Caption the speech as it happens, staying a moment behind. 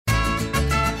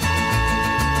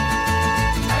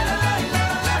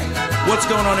What's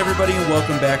going on, everybody, and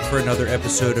welcome back for another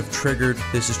episode of Triggered.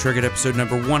 This is Triggered episode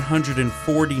number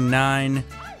 149.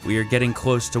 We are getting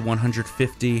close to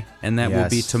 150, and that will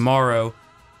be tomorrow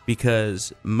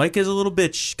because Mike is a little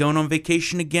bitch going on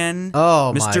vacation again.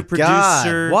 Oh, Mr. my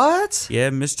Producer. God. What? Yeah,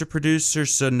 Mr. Producer.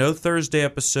 So no Thursday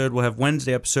episode. We'll have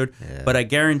Wednesday episode, but I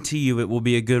guarantee you it will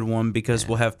be a good one because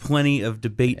we'll have plenty of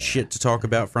debate shit to talk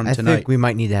about from tonight. I think we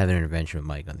might need to have an intervention with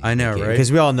Mike on the I know, right?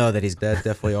 Because we all know that that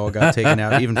definitely all got taken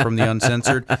out, even from the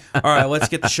uncensored. All right, let's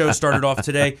get the show started off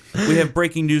today. We have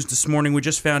breaking news this morning. We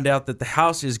just found out that the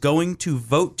House is going to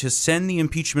vote to send the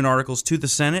impeachment articles to the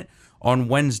Senate on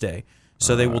Wednesday.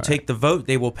 So they will take the vote.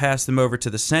 They will pass them over to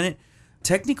the Senate.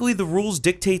 Technically, the rules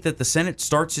dictate that the Senate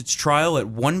starts its trial at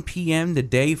 1 p.m. the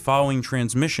day following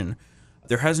transmission.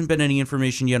 There hasn't been any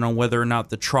information yet on whether or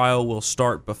not the trial will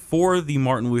start before the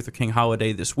Martin Luther King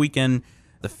holiday this weekend.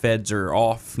 The feds are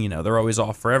off. You know, they're always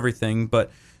off for everything. But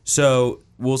so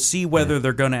we'll see whether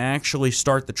they're going to actually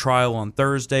start the trial on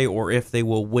Thursday or if they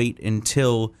will wait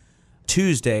until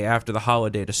Tuesday after the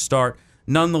holiday to start.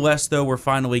 Nonetheless, though, we're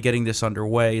finally getting this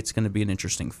underway. It's going to be an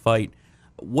interesting fight.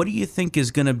 What do you think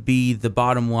is going to be the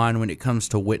bottom line when it comes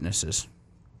to witnesses?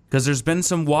 Because there's been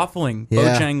some waffling,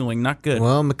 bojangling, not good.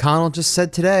 Well, McConnell just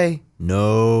said today,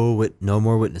 no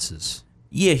more witnesses.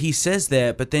 Yeah, he says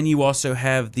that, but then you also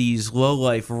have these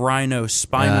low-life rhino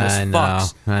spineless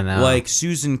fucks. I know. Like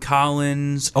Susan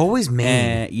Collins. Always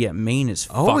Maine. Maine is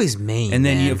fucked. Always Maine, And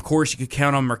then, man. of course, you could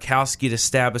count on Murkowski to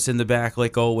stab us in the back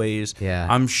like always. Yeah.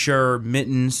 I'm sure Mitt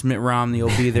Romney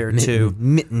will be there, too.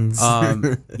 Mittens.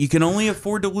 You can only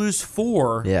afford to lose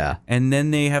 4. Yeah. And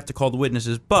then they have to call the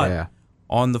witnesses. But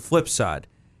on the flip side,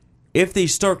 if they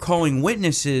start calling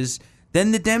witnesses,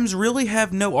 then the Dems really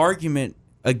have no argument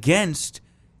against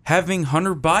having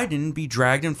Hunter Biden be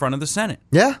dragged in front of the Senate.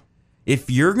 Yeah. If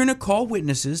you're going to call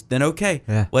witnesses, then okay,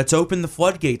 let's open the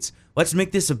floodgates. Let's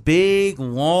make this a big,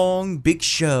 long, big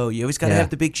show. You always got to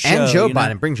have the big show. And Joe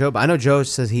Biden. Bring Joe Biden. I know Joe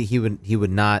says he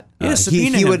would not.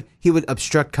 Subpoena him. He would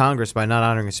obstruct Congress by not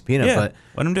honoring a subpoena. Yeah, but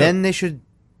let him do then it. they should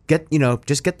get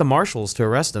the marshals to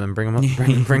arrest him and bring him up,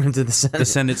 bring him to the Senate. The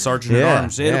Senate Sergeant at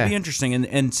Arms. It'll be interesting.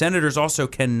 And senators also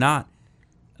cannot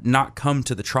not come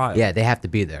to the trial. Yeah, they have to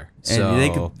be there.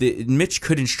 And Mitch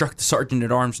could instruct the Sergeant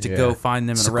at Arms to go find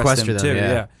them and arrest them too.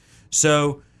 Yeah.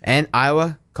 So and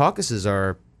Iowa caucuses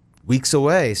are weeks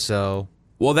away. So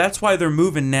that's why they're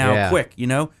moving now quick. You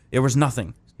know, there was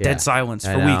nothing, dead silence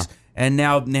for weeks, and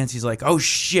now Nancy's like, "Oh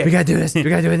shit, we gotta do this. We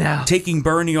gotta do it now." Taking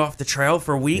Bernie off the trail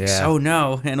for weeks. Oh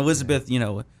no, and Elizabeth,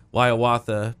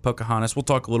 Hiawatha, Pocahontas. We'll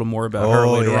talk a little more about her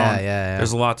later on.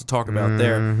 There's a lot to talk about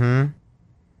there.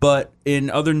 But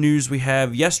in other news, we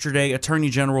have yesterday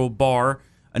Attorney General Barr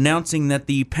announcing that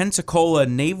the Pensacola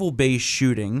Naval Base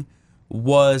shooting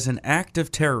was an act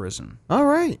of terrorism. All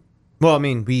right. Well, I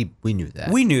mean, we knew that.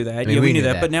 We knew that. We knew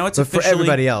that. But now it's officially, for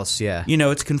everybody else,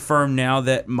 it's confirmed now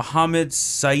that Mohammed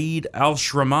Saeed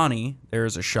al-Shramani,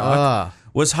 there's a shock,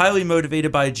 was highly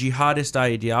motivated by jihadist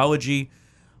ideology.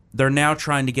 They're now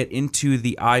trying to get into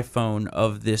the iPhone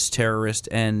of this terrorist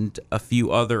and a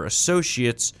few other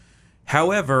associates.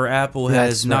 However, Apple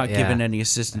has not given any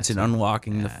assistance in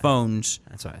unlocking the phones.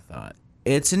 That's what I thought.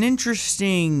 It's an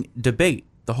interesting debate,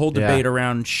 the whole debate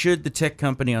around should the tech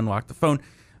company unlock the phone.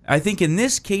 I think in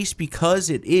this case, because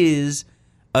it is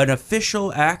an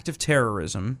official act of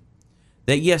terrorism,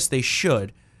 that yes, they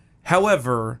should.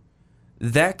 However,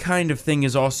 that kind of thing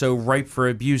is also ripe for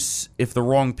abuse if the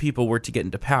wrong people were to get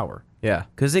into power. Yeah.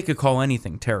 Because they could call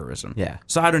anything terrorism. Yeah.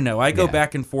 So I don't know. I go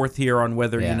back and forth here on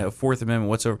whether, Fourth Amendment,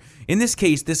 whatsoever. In this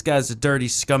case, this guy's a dirty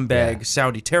scumbag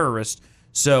Saudi terrorist,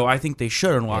 so I think they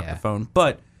should unlock the phone.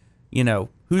 But,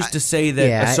 who's to say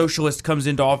that a socialist comes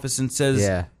into office and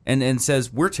says and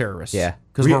says we're terrorists? Yeah.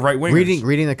 Because we're right-wingers.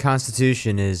 Reading the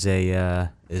Constitution is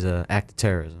a act of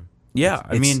terrorism. Yeah.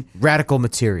 It's radical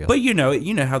material. But you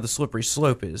know how the slippery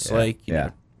slope is.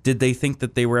 Yeah. Did they think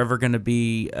that they were ever going to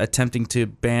be attempting to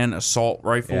ban assault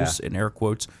rifles, in air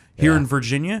quotes, here in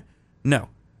Virginia? No.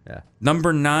 Yeah.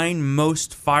 Number 9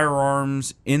 most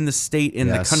firearms in the state, in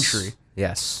the country.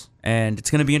 Yes. And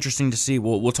it's going to be interesting to see.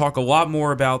 We'll talk a lot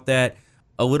more about that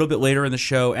a little bit later in the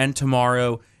show and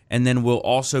tomorrow, and then we'll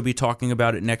also be talking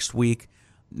about it next week.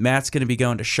 Matt's going to be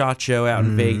going to SHOT Show out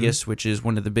in Vegas, which is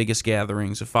one of the biggest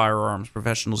gatherings of firearms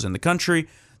professionals in the country.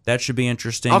 That should be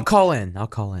interesting. I'll call in.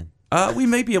 We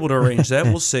may be able to arrange that.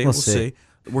 We'll see. We'll see.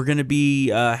 We're going to be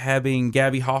having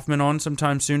Gabby Hoffman on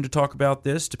sometime soon to talk about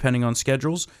this, depending on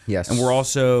schedules. Yes. And we're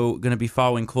also going to be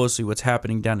following closely what's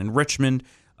happening down in Richmond.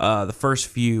 the first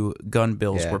few gun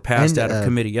bills were passed out of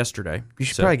committee yesterday. You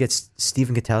should probably get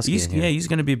Stephen Gutowski in here. Yeah, he's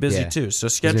going to be busy too. So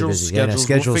schedules, we'll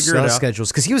figure it out.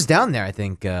 Because he was down there, I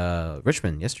think,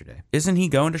 Richmond yesterday. Isn't he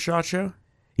going to SHOT Show?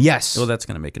 Yes. Well, that's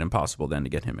going to make it impossible then to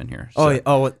get him in here.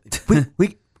 So.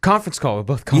 We conference call. We're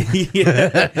both calling. Yeah,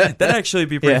 that'd actually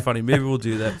be pretty funny. Maybe we'll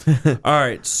do that. All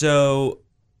right. So,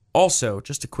 also,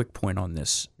 just a quick point on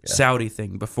this Saudi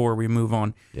thing before we move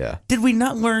on. Yeah. Did we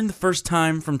not learn the first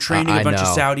time from training a bunch of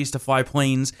Saudis to fly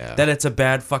planes that it's a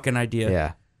bad fucking idea?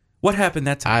 Yeah. What happened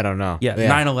that time? I don't know. Yeah,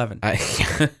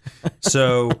 9/11.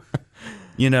 So,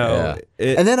 and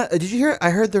then did you hear?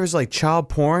 I heard there was like child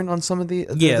porn on some of the.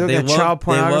 They child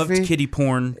pornography. They loved kiddie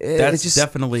porn. That's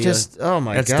definitely oh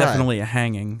my god. That's definitely a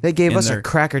hanging. They gave us a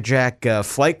crackerjack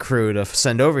flight crew to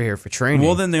send over here for training.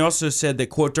 Well, then they also said that,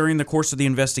 quote, during the course of the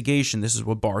investigation, this is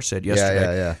what Barr said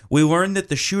yesterday. Yeah. We learned that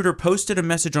the shooter posted a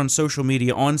message on social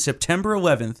media on September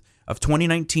 11th of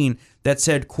 2019 that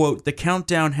said, quote, the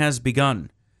countdown has begun.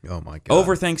 Oh my god.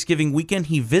 Over Thanksgiving weekend,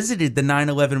 he visited the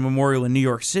 9/11 memorial in New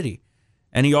York City.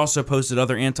 And he also posted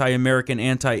other anti-American,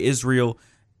 anti-Israel,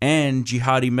 and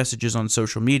jihadi messages on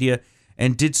social media,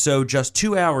 and did so just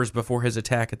 2 hours before his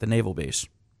attack at the naval base.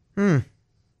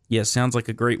 Yeah, sounds like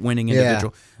a great winning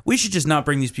individual. We should just not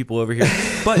bring these people over here.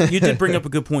 But you did bring up a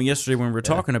good point yesterday when we were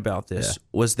talking about this,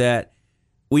 was that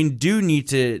we do need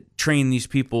to train these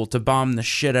people to bomb the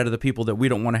shit out of the people that we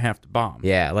don't want to have to bomb.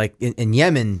 Yeah, like in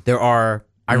Yemen, there are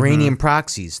Iranian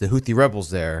proxies, the Houthi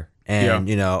rebels there. And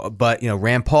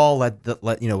Rand Paul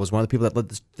was one of the people that led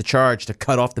the charge to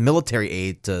cut off the military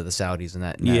aid to the Saudis in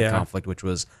that conflict, which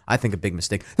was, I think, a big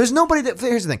mistake. Here's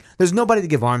the thing: there's nobody to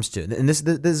give arms to, and this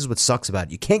is what sucks about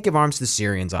it. You can't give arms to the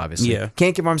Syrians, obviously. Yeah.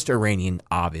 Can't give arms to Iranian,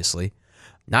 obviously.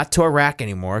 Not to Iraq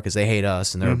anymore because they hate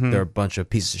us and they're a bunch of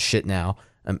pieces of shit now.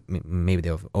 Maybe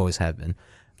they always have been.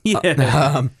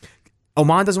 Yeah.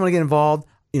 Oman doesn't want to get involved.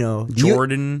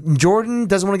 Jordan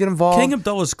doesn't want to get involved. King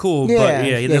Abdullah's cool, but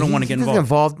they don't want to get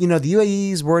involved. The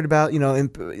UAE is worried about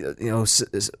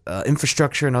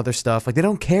infrastructure and other stuff. Like they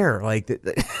don't care. Like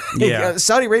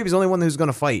Saudi Arabia is the only one who's going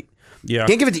to fight. Yeah,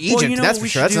 can't give it to Egypt. That's for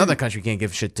sure. That's another country you can't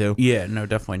give shit to. Yeah, no,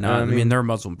 definitely not. I mean, they're a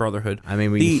Muslim Brotherhood. I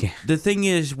mean, the thing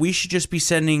is, we should just be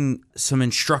sending some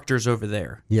instructors over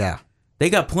there. Yeah, they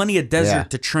got plenty of desert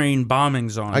to train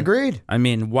bombings on. Agreed. I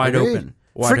mean, wide open.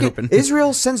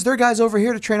 Israel sends their guys over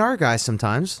here to train our guys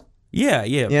sometimes. Yeah,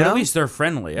 but at least they're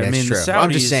friendly. I mean, true. the Saudis,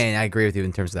 I'm just saying, I agree with you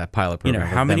in terms of that pilot program.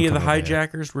 How many of the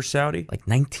hijackers were Saudi? Like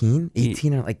 19,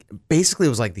 18, or like basically it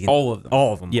was like all of them.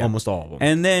 All of them, almost all of them.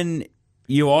 And then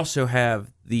you also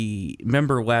have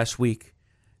remember last week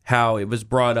how it was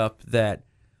brought up that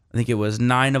I think it was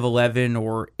 9 of 11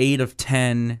 or 8 of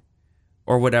 10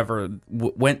 or whatever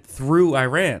went through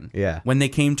Iran when they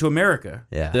came to America.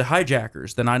 Yeah. The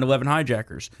hijackers, the 9/11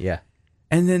 hijackers. Yeah.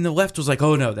 And then the left was like,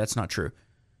 oh, no, that's not true.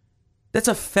 That's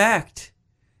a fact.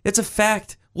 It's a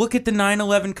fact. Look at the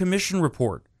 9/11 Commission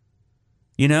report.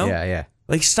 Yeah.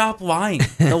 Like, stop lying.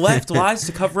 The left lies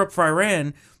to cover up for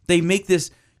Iran. They make this,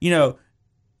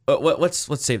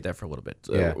 let's save that for a little bit.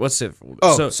 Let's save it for a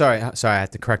little bit. Sorry. I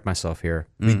have to correct myself here.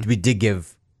 We did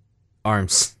give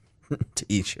arms to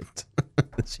Egypt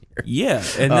this year. Yeah,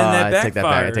 and then that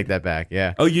backfired. I take that back.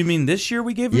 Yeah. Oh, you mean this year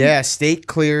we gave them? Yeah, state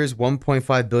clears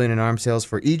 $1.5 billion in arms sales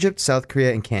for Egypt, South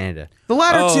Korea, and Canada. The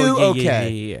latter two, okay.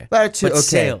 Yeah. Latter two, but okay.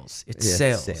 Sales. It's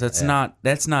sales.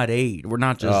 That's not aid. We're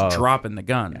not just dropping the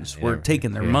guns. We're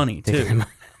taking their money too.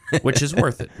 Which is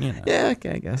worth it, Yeah,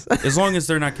 okay, I guess. As long as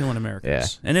they're not killing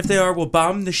Americans. Yeah. And if they are, we'll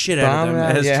bomb the shit out of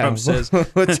them, as Trump says.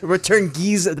 We'll turn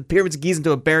the pyramids of Giza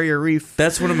into a barrier reef.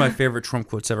 That's one of my favorite Trump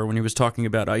quotes ever. When he was talking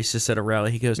about ISIS at a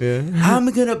rally, he goes,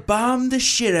 I'm going to bomb the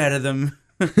shit out of them.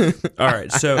 All right,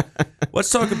 so let's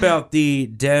talk about the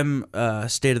Dem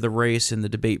state of the race and the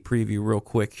debate preview real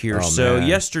quick here.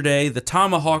 Yesterday, the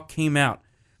Tomahawk came out.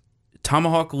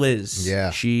 Tomahawk Liz.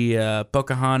 Yeah. She,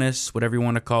 Pocahontas, whatever you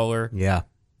want to call her. Yeah.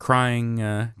 Crying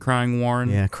Warren.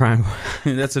 Yeah, Crying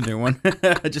Warren. That's a new one.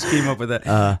 I just came up with that.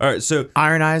 All right, so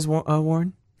Iron Eyes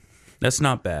Warren? That's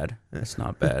not bad. That's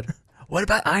not bad. What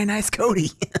about Iron Eyes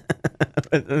Cody?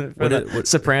 what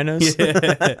Sopranos?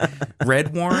 Yeah.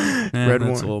 Red Warren? Red Warren.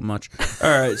 That's a little much.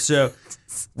 All right, so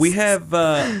we have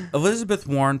Elizabeth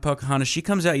Warren, Pocahontas. She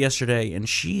comes out yesterday, and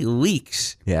she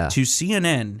leaks to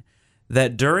CNN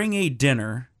that during a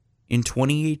dinner in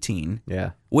 2018,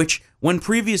 which when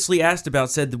previously asked about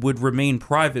said would remain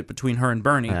private between her and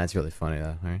Bernie. That's really funny,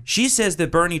 though. Right? She says that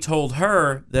Bernie told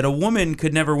her that a woman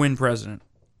could never win president.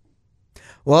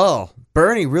 Well,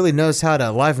 Bernie really knows how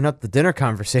to liven up the dinner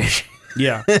conversation.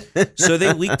 Yeah. So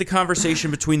they leaked the conversation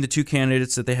between the two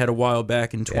candidates that they had a while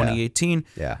back in 2018.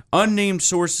 Yeah. Unnamed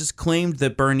sources claimed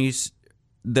that Bernie's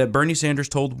that Bernie Sanders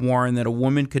told Warren that a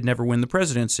woman could never win the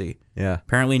presidency. Yeah.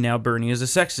 Apparently now Bernie is a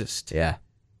sexist. Yeah.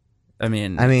 I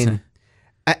mean,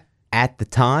 at the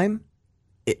time,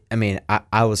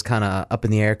 I was kind of up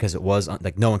in the air because it was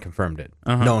like no one confirmed it.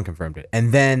 No one confirmed it.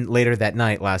 And then later that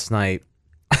night, last night,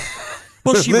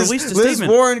 well, she released a Liz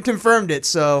statement. Warren confirmed it.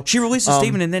 So she released a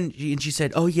statement, and then she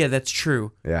said, "Oh yeah, that's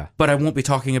true. Yeah, but I won't be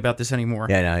talking about this anymore."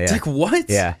 Yeah, no, yeah. It's like, what?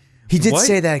 Yeah, he did What?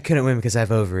 say that I couldn't win because I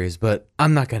have ovaries, but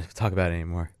I'm not going to talk about it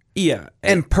anymore. Yeah,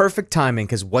 and perfect timing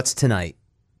because what's tonight?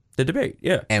 The debate.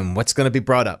 Yeah, and what's going to be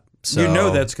brought up? So, you know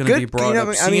that's going to be brought up.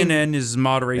 I mean, CNN is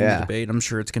moderating the debate. I'm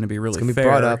sure it's going to be really it's fair. Be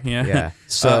brought up. Yeah.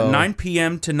 So 9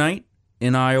 p.m. tonight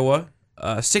in Iowa.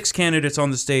 6 candidates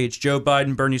on the stage: Joe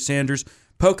Biden, Bernie Sanders,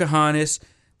 Pocahontas.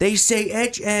 They say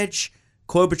Edge,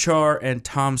 Klobuchar, and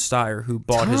Tom Steyer, who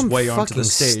bought his way onto the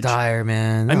stage. Steyer,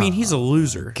 man. I mean, he's a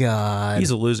loser. God, he's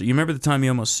a loser. You remember the time he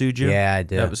almost sued you? Yeah, I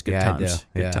do. That was good times.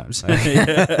 I do. Good times.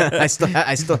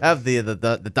 I still have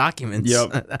the documents.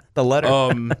 Yep. The letter.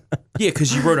 Yeah,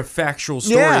 because you wrote a factual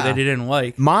story that he didn't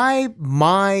like.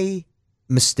 My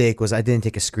mistake was I didn't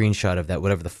take a screenshot of that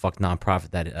whatever the fuck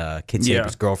nonprofit that Kid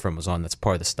Saber's girlfriend was on. That's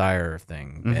part of the Steyer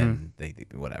thing, and they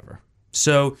whatever.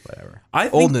 So whatever. I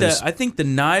think the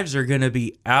knives are going to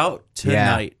be out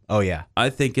tonight. Yeah. Oh yeah. I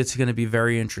think it's going to be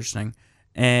very interesting,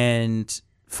 and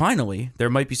finally there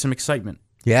might be some excitement.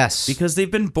 Yes, because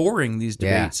they've been boring, these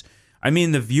debates. I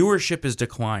mean, the viewership is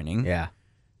declining. Yeah,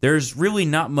 there's really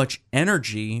not much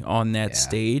energy on that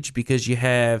stage because you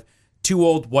have two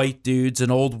old white dudes,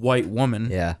 an old white woman.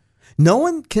 Yeah, no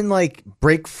one can like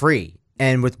break free.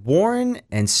 And with Warren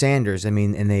and Sanders, I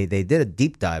mean, and they did a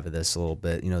deep dive of this a little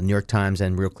bit, New York Times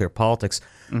and Real Clear Politics.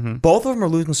 Both of them are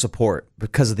losing support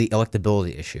because of the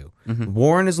electability issue.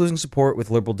 Warren is losing support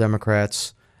with liberal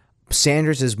Democrats.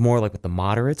 Sanders is more like with the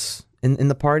moderates in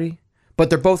the party. But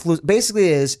they're both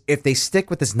basically if they stick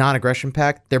with this non-aggression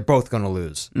pact, they're both going to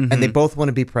lose. And they both want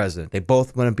to be president. They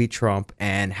both want to beat Trump.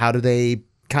 And how do they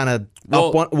kind of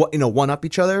one up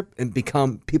each other and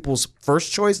become people's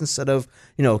first choice instead of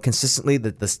consistently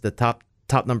the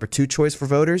top number 2 choice for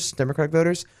voters, Democratic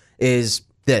voters, is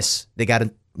this. They got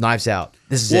to knives out.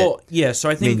 This is it. Well, yeah. So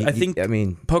I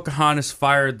think Pocahontas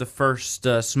fired the first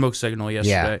smoke signal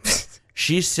yesterday. Yeah.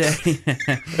 She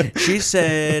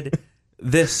said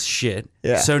this shit.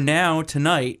 Yeah. So now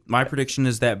tonight, my prediction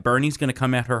is that Bernie's going to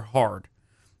come at her hard,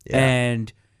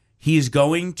 and he's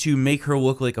going to make her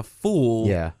look like a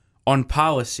fool on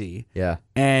policy,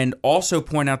 and also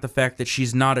point out the fact that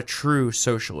she's not a true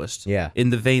socialist in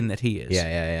the vein that he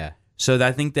is. So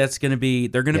I think that's going to be,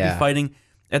 they're going to be fighting.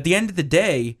 At the end of the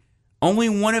day, only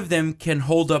one of them can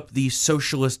hold up the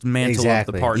socialist mantle of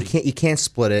the party. You can't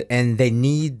split it, and they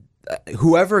need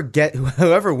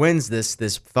whoever wins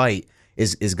this fight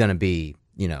is going to be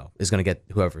is going to get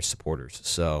whoever's supporters.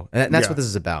 So and that's what this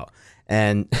is about.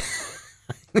 And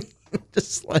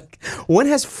just like, when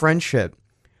has friendship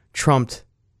trumped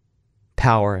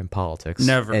power in politics?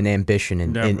 Never. And ambition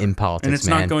in politics, and it's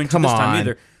man. not going to Come this on. time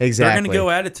either. Exactly. They're going to go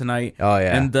at it tonight. Oh,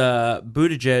 yeah. And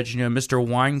Buttigieg, Mr.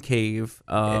 Wine Cave,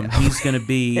 he's going to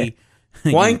be...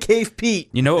 Wine Cave Pete.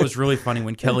 You know, it was really funny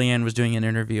when Kellyanne was doing an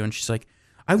interview, and she's like,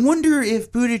 I wonder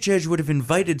if Buttigieg would have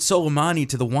invited Soleimani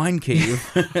to the wine cave.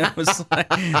 I was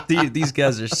like, these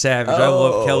guys are savage. I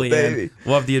love Kellyanne. Baby.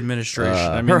 Love the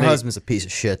administration. I mean, her husband's a piece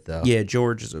of shit, though. Yeah,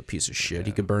 George is a piece of shit.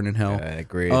 He could burn in hell. I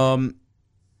agree.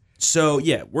 So,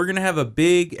 yeah, we're going to have a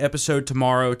big episode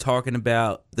tomorrow talking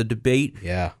about the debate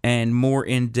and more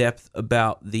in-depth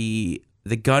about the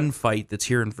gunfight that's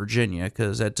here in Virginia,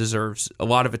 because that deserves a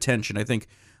lot of attention. I think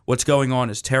what's going on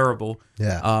is terrible.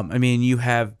 Yeah. I mean, you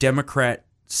have Democrat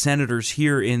senators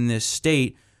here in this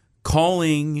state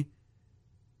calling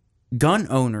gun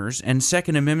owners and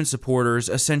Second Amendment supporters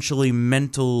essentially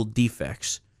mental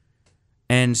defects,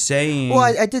 and saying... Well,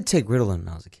 I did take Ritalin when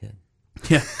I was a kid.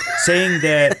 Yeah, saying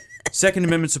that Second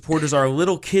Amendment supporters are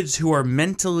little kids who are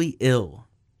mentally ill.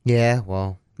 Yeah,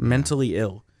 well... Mentally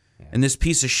ill. Yeah. And this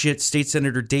piece of shit, State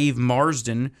Senator Dave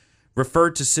Marsden,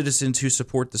 referred to citizens who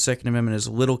support the Second Amendment as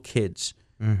little kids.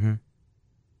 Mm-hmm.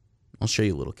 I'll show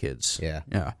you little kids. Yeah.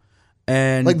 Yeah.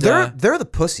 And like, they're the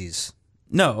pussies.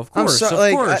 No, of course. Of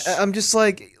course. I'm just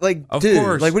like, of dude,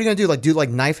 course. like, what are you going to do? Like, do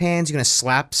like knife hands? You're going to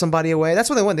slap somebody away? That's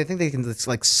what they want. They think they can just,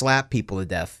 like, slap people to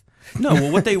death. No,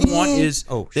 well, what they want is...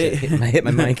 Oh, shit. Hit my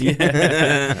mic.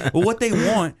 Yeah. Well, what they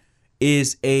want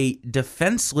is a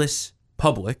defenseless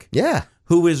public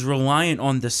who is reliant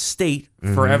on the state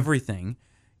for everything,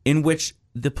 in which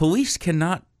the police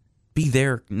cannot be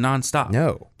there nonstop.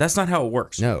 No. That's not how it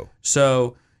works. No.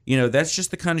 So, that's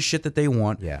just the kind of shit that they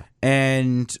want. Yeah.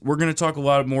 And we're going to talk a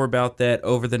lot more about that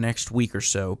over the next week or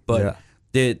so. But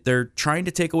they're trying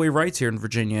to take away rights here in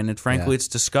Virginia, and frankly, it's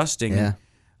disgusting. Yeah.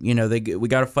 You know, we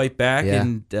got to fight back,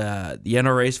 and the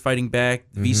NRA is fighting back.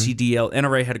 VCDL,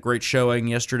 NRA had a great showing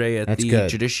yesterday at the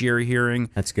judiciary hearing.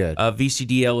 That's good.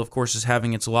 VCDL, of course, is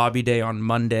having its lobby day on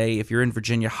Monday. If you're in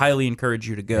Virginia, highly encourage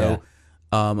you to go.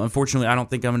 Unfortunately, I don't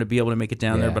think I'm going to be able to make it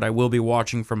down there, but I will be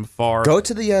watching from afar. Go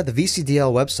to the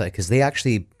VCDL website because they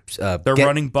actually they're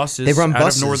running buses. They run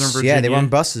buses out of Northern Virginia. Yeah, they run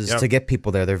buses to get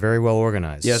people there. They're very well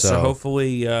organized. Yeah, so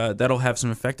hopefully that'll have some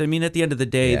effect. I mean, at the end of the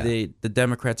day, the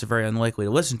Democrats are very unlikely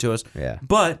to listen to us. Yeah.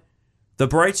 But the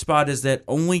bright spot is that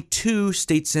only 2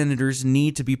 state senators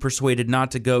need to be persuaded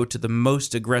not to go to the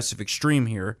most aggressive extreme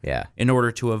here in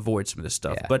order to avoid some of this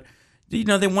stuff. But you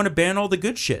know, they want to ban all the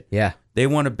good shit. Yeah. They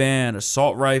want to ban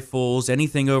assault rifles,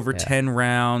 anything over 10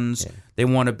 rounds. Yeah. They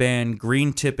want to ban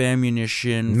green tip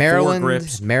ammunition,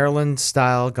 foregrips.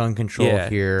 Maryland-style gun control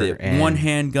here. One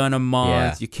handgun a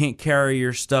month. You can't carry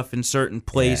your stuff in certain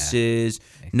places.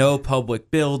 No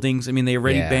public buildings. I mean, they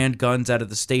already banned guns out of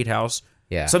the State House.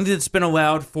 Yeah. Something that's been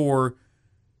allowed for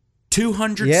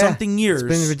 200-something years.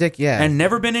 It's been ridiculous. And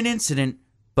never been an incident.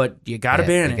 But you got to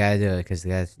ban it. You got to do it because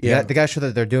the guys show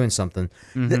that they're doing something.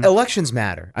 The elections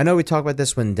matter. I know we talk about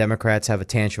this when Democrats have a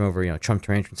tantrum over Trump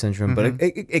tantrum syndrome, but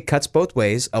it cuts both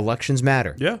ways. Elections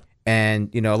matter. Yeah.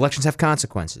 And elections have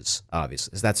consequences.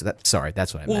 Obviously, that's what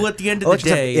I meant. Well, at the end of the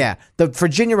day, the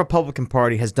Virginia Republican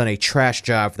Party has done a trash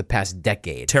job for the past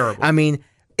decade. Terrible. I mean,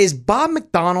 is Bob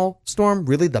McDonnell, Storm,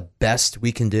 really the best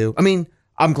we can do? I mean,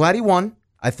 I'm glad he won.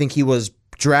 I think he was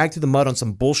dragged through the mud on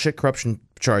some bullshit corruption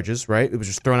charges, right? It was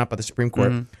just thrown out by the Supreme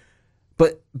Court.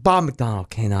 But Bob McDonnell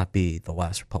cannot be the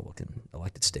last Republican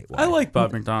elected statewide. I like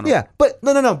Bob McDonnell. Yeah, but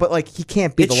no, but like he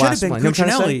can't be the last one. It should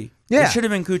have been Cuccinelli. Yeah. It should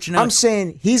have been Cuccinelli. I'm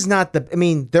saying he's not the. I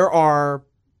mean,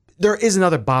 there is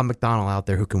another Bob McDonnell out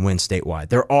there who can win statewide.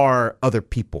 There are other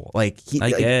people. Like I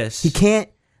guess he can't.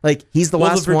 Like he's the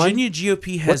last one. Well, the Virginia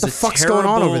GOP has going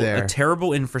on over there? A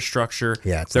terrible infrastructure.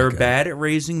 Yeah, they're bad at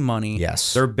raising money.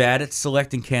 Yes, they're bad at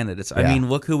selecting candidates. I mean,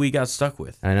 look who we got stuck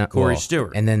with. I know, Corey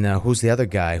Stewart. And then who's the other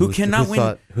guy who cannot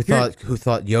win? Who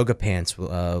thought yoga pants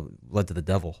led to the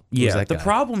devil? Yeah, the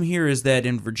problem here is that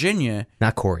in Virginia,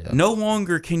 not Corey though. No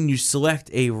longer can you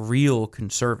select a real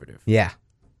conservative. Yeah.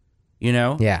 You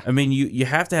know? Yeah. I mean, you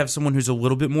have to have someone who's a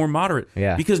little bit more moderate.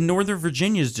 Yeah. Because Northern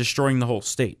Virginia is destroying the whole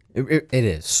state. It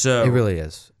is. So it really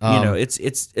is.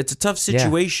 It's a tough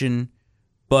situation,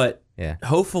 but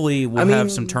hopefully we'll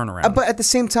have some turnaround. But at the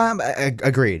same time, I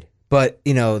agreed. But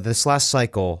this last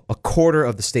cycle, a quarter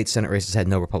of the state Senate races had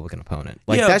no Republican opponent.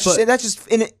 Like that's just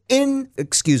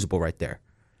inexcusable right there.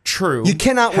 True. You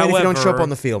cannot win if you don't show up on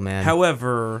the field, man.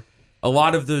 However, a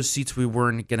lot of those seats we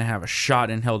weren't going to have a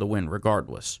shot in hell to win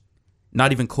regardless.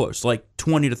 Not even close, like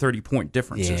 20 to 30 point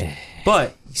differences. Yeah.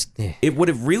 But what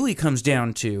it really comes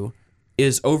down to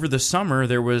is over the summer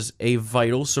there was a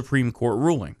vital Supreme Court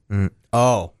ruling.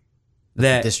 Oh,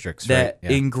 that districts that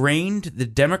ingrained the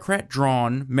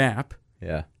Democrat-drawn map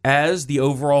as the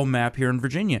overall map here in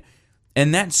Virginia,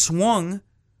 and that swung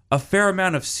a fair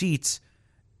amount of seats,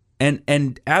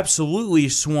 and absolutely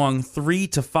swung 3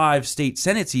 to 5 state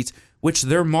Senate seats, which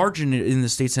their margin in the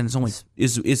state Senate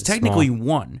is technically small.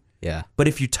 1. Yeah. But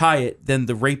if you tie it, then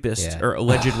the rapist or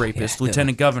alleged rapist,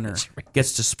 lieutenant governor,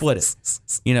 gets to split it.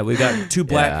 We've got 2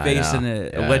 blackface and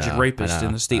an alleged rapist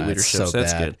in the state leadership, so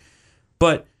that's good.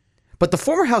 But the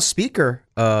former House Speaker,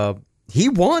 he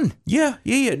won. Yeah.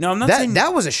 No, I'm not saying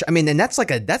that was and that's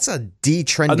a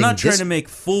detrending. I'm not trying to make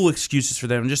full excuses for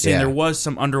them. I'm just saying there was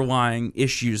some underlying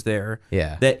issues there.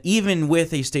 Yeah. That even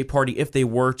with a state party, if they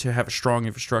were to have a strong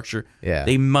infrastructure,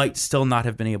 they might still not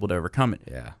have been able to overcome it.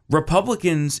 Yeah.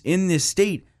 Republicans in this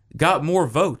state got more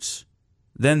votes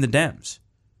than the Dems.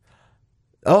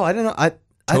 Oh, I don't know. I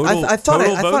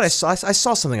thought I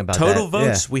saw something about total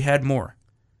votes. We had more,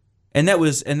 and that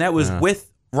was with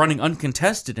running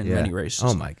uncontested in many races.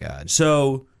 Oh, my God.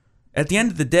 So, at the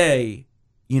end of the day,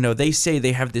 they say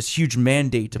they have this huge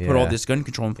mandate to put all this gun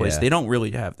control in place. They don't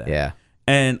really have that. Yeah.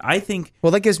 And I think...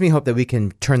 Well, that gives me hope that we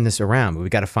can turn this around, but we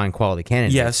got to find quality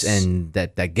candidates. Yes. And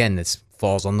that, again, this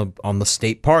falls on the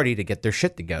state party to get their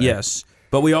shit together. Yes.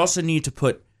 But we also need to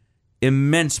put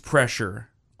immense pressure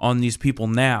on these people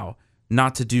now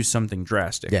not to do something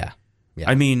drastic. Yeah.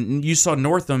 I mean, you saw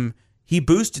Northam, he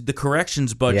boosted the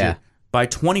corrections budget by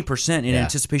 20% in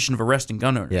anticipation of arresting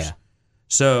gun owners. Yeah.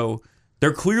 So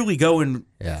they're clearly going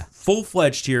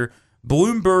full-fledged here.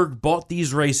 Bloomberg bought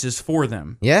these races for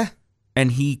them. Yeah.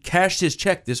 And he cashed his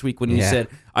check this week when he said,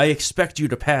 I expect you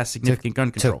to pass significant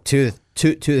gun control. Took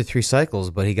two to 3 cycles,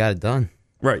 but he got it done.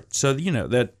 Right. So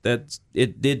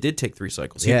it did take 3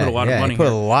 cycles. He put a lot of money he put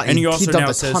here. a lot, and he also dumped now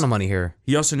a says ton of money here.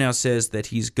 he also now says that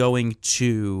he's going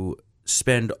to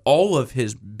spend all of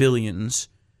his billions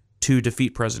to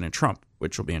defeat President Trump,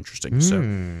 which will be interesting.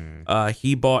 So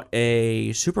he bought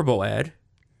a Super Bowl ad.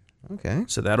 Okay.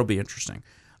 So that'll be interesting.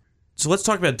 So let's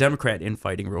talk about Democrat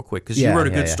infighting real quick, because you wrote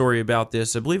a good story about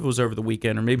this. I believe it was over the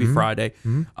weekend or maybe Friday.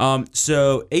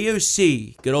 So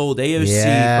AOC, good old AOC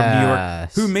from New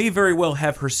York, who may very well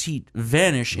have her seat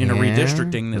vanish in a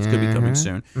redistricting that's going to be coming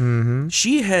soon.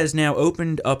 She has now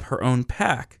opened up her own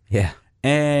PAC. Yeah.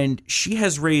 And she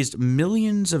has raised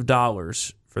millions of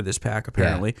dollars for this PAC,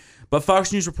 apparently. But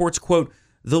Fox News reports, quote,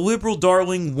 "The liberal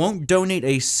darling won't donate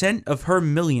a cent of her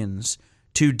millions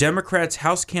to Democrats'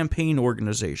 House campaign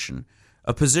organization,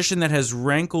 a position that has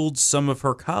rankled some of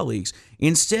her colleagues.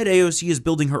 Instead, AOC is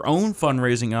building her own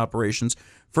fundraising operations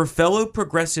for fellow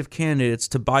progressive candidates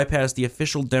to bypass the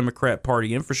official Democrat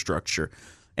Party infrastructure.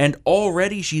 And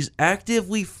already she's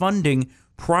actively funding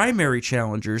primary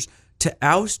challengers to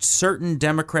oust certain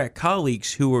Democrat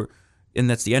colleagues who are," and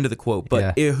that's the end of the quote,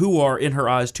 but who are, in her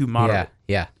eyes, too moderate.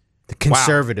 Yeah. The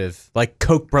conservative, like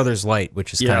Koch brothers light,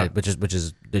 which is kind of which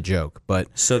is the joke. But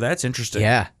so that's interesting.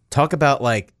 Yeah, talk about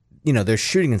like they're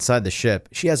shooting inside the ship.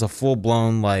 She has a full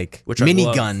blown like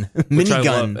minigun.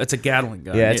 Minigun. It's a Gatling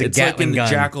gun. Yeah, it's a Gatling like in gun.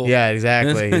 The Jackal. Yeah,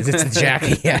 exactly. It's a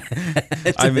Jackal. Yeah,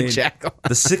 the Jackal.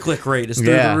 The cyclic rate is through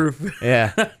the roof.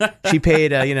 Yeah, she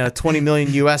paid $20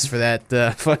 million US for that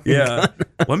fucking gun.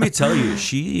 Let me tell you,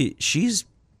 she's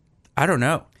I don't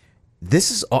know.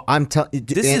 This is I'm telling.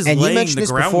 This is and laying you mentioned the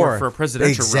this groundwork before. for a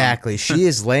presidential exactly. run. She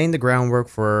is laying the groundwork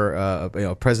for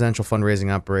a presidential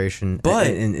fundraising operation. But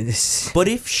but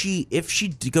if she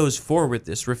goes forward with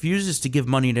this, refuses to give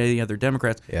money to any other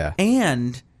Democrats,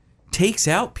 and takes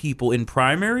out people in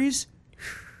primaries,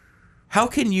 how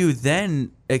can you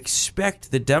then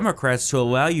expect the Democrats to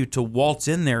allow you to waltz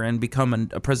in there and become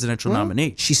a presidential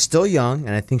nominee? She's still young,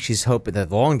 and I think she's hoping that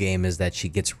the long game is that she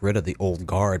gets rid of the old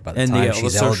guard by the time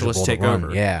she's eligible to run.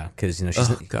 Over. Yeah, because she's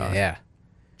God. Yeah,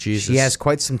 Jesus. She has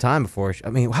quite some time before.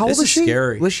 How old is she?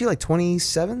 Scary. Was she like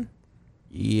 27?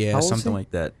 Yeah, something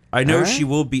like that. I know she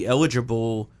will be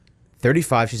eligible.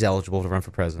 35. She's eligible to run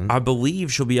for president. I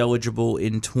believe she'll be eligible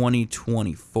in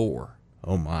 2024.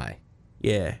 Oh my.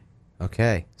 Yeah.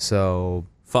 Okay, so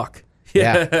fuck.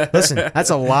 Yeah. Listen, that's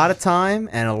a lot of time,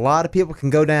 and a lot of people can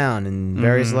go down in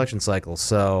various election cycles.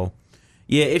 So,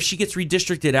 yeah, if she gets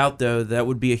redistricted out, though, that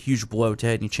would be a huge blow to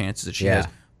any chances that she has.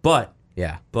 But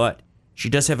she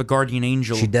does have a guardian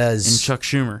angel. She does in Chuck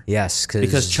Schumer. Yes,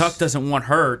 because Chuck doesn't want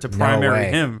her to primary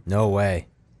him. No way.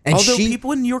 And although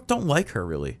people in New York don't like her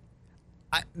really.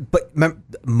 But remember,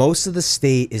 most of the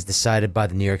state is decided by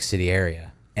the New York City area.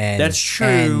 And that's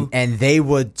true. And they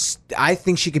would. I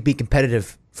think she could be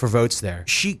competitive for votes there.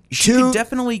 She could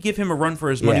definitely give him a run for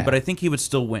his money, but I think he would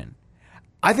still win.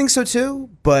 I think so too.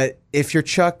 But if you're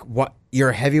Chuck,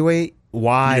 you're a heavyweight.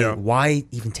 Why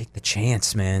even take the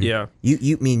chance, man? Yeah.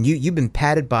 You've been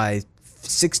patted by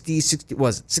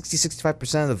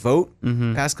 65% of the vote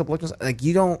past couple elections. Like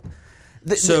you don't.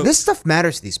 This stuff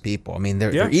matters to these people. I mean,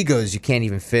 their egos you can't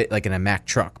even fit like in a Mack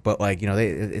truck. But like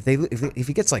if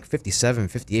he gets like 57%,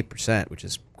 58%, which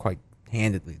is quite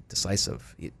handedly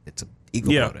decisive, it's an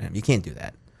ego blow to him. You can't do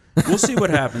that. We'll see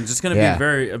what happens. It's going to be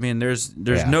very. I mean, there's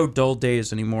no dull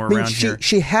days anymore around here.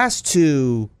 She has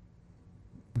to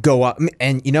go up,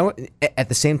 and at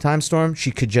the same time, Storm, she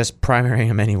could just primary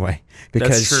him anyway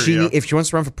because if she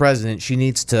wants to run for president, she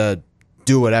needs to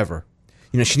do whatever.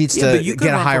 She needs to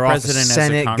get a higher office,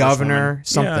 Senate, governor,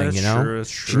 something. True.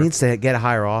 She needs to get a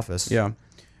higher office. Yeah.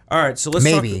 All right, so let's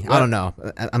maybe talk, I don't know.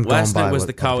 I'm last going by night was what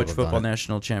the college people football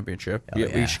national championship. We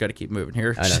just got to keep moving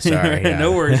here. I know, sorry.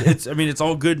 No worries. It's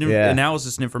all good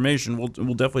analysis and information. We'll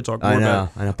definitely talk more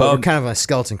about it. I know. But we're kind of a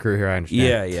skeleton crew here. I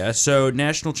understand. Yeah. So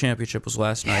national championship was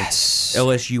last night. Yes.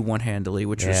 LSU won handily,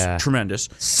 which was tremendous.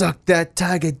 Suck that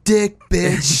tiger dick,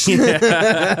 bitch.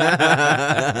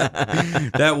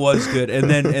 That was good.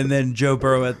 And then Joe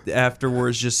Burrow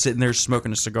afterwards just sitting there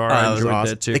smoking a cigar. I enjoyed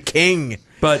that too. The king.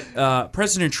 But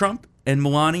President Trump and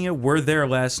Melania were there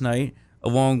last night,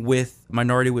 along with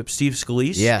Minority Whip Steve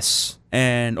Scalise. Yes.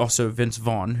 And also Vince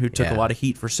Vaughn, who took a lot of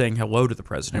heat for saying hello to the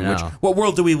president. What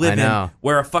world do we live in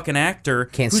where a fucking actor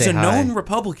who's a known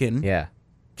Republican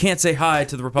can't say hi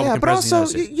to the Republican president? Yeah, but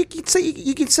also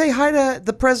you could say hi to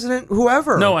the president,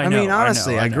 whoever. No, I know. I mean,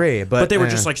 honestly, I agree. But they were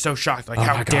just like so shocked, like,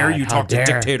 how dare you talk to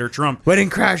dictator Trump? Wedding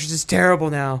Crashers is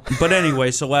terrible now. But anyway,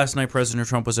 so last night President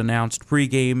Trump was announced.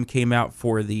 Pregame came out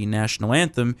for the national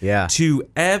anthem to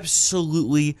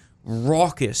absolutely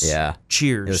raucous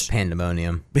cheers. It was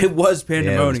pandemonium. It was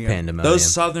pandemonium. Yeah, it was pandemonium.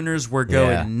 Those Southerners were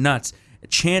going nuts.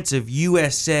 Chants of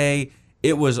USA.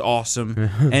 It was awesome.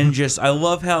 And just, I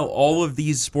love how all of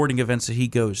these sporting events that he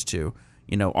goes to,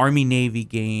 you know, Army-Navy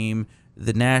game,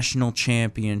 the national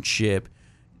championship,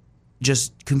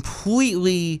 just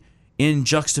completely in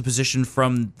juxtaposition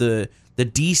from the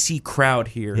D.C. crowd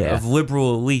here of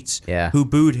liberal elites who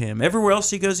booed him. Everywhere else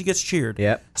he goes, he gets cheered.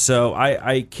 Yep. So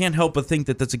I can't help but think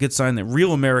that that's a good sign that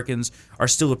real Americans are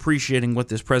still appreciating what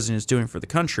this president is doing for the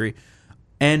country.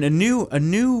 And a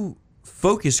new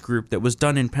focus group that was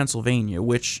done in Pennsylvania,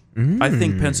 which I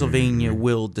think Pennsylvania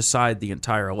will decide the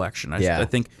entire election. I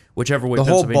think whichever way the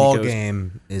Pennsylvania whole ball goes,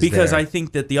 game is because there. I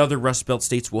think that the other Rust Belt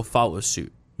states will follow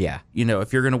suit. Yeah. You know,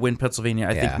 if you're going to win Pennsylvania,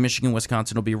 I think Michigan,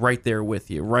 Wisconsin will be right there with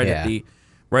you, right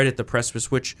at the precipice,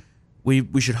 which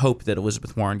we should hope that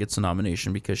Elizabeth Warren gets the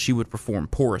nomination because she would perform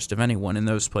poorest of anyone in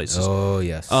those places. Oh,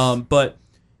 yes. But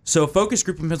so a focus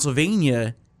group in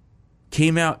Pennsylvania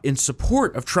came out in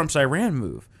support of Trump's Iran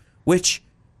move, which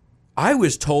I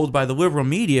was told by the liberal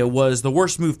media was the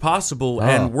worst move possible,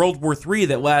 and World War III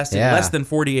that lasted less than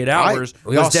 48 hours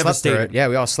was devastating. Yeah,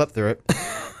 we all slept through it.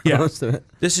 Most of it.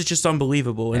 This is just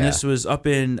unbelievable. And this was up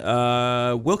in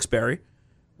Wilkes-Barre,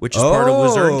 which is part of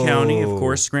Luzerne County, of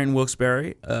course,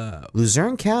 Scranton-Wilkes-Barre.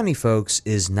 Luzerne County, folks,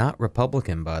 is not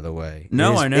Republican, by the way.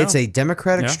 No, I know. It's a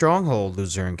Democratic stronghold,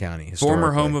 Luzerne County.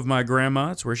 Former home of my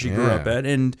grandma. It's where she grew up at.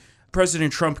 And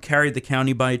President Trump carried the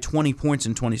county by 20 points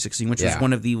in 2016, which was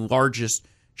one of the largest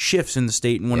shifts in the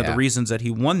state and one of the reasons that he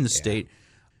won the state.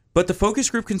 But the focus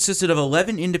group consisted of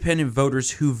 11 independent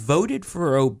voters who voted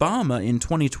for Obama in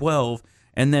 2012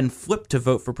 and then flipped to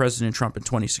vote for President Trump in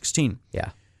 2016.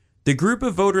 Yeah. The group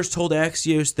of voters told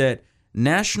Axios that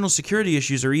national security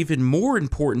issues are even more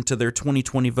important to their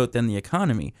 2020 vote than the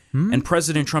economy. And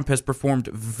President Trump has performed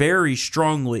very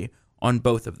strongly on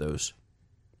both of those.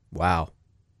 Wow.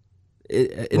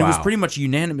 It was pretty much a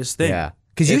unanimous thing. Yeah.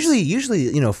 Because usually,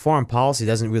 you know, foreign policy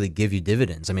doesn't really give you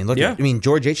dividends. I mean, look. I mean,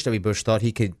 George H.W. Bush thought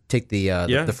he could take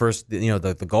the first, you know,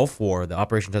 the Gulf War, the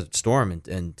Operation Desert Storm,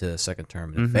 into second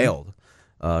term, and it failed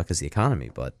because of the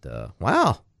economy. But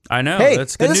wow, I know. Hey,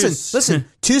 that's good news. Listen,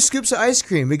 2 scoops of ice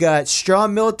cream. We got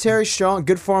strong military, strong,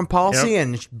 good foreign policy,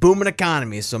 and booming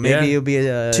economy. So maybe it'll be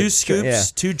 2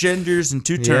 scoops, 2 genders, and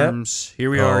 2 terms. Here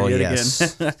we are yet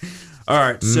again. All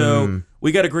right, so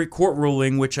we got a great court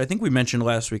ruling, which I think we mentioned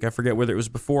last week. I forget whether it was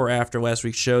before or after last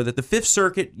week's show, that the Fifth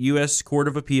Circuit U.S. Court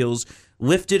of Appeals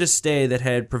lifted a stay that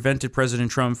had prevented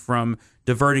President Trump from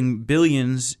diverting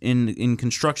billions in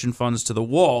construction funds to the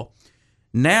wall.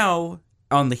 Now,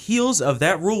 on the heels of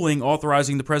that ruling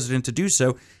authorizing the president to do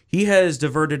so, he has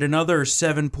diverted another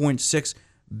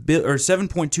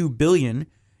 $7.2 billion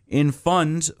in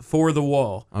funds for the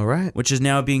wall. All right. Which is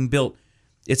now being built.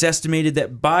 It's estimated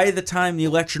that by the time the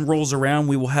election rolls around,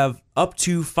 we will have up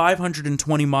to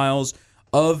 520 miles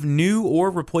of new or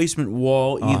replacement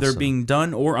wall either being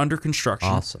done or under construction.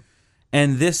 Awesome.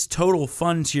 And this total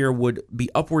funds here would be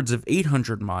upwards of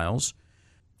 800 miles.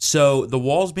 So the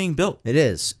wall's being built. It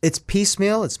is. It's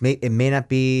piecemeal. It may not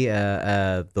be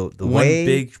the one way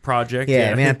big project.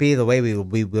 Yeah, it may not be the way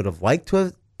we would have liked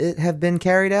to have been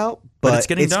carried out. But it's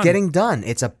getting done.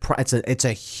 It's a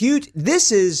huge.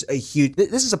 This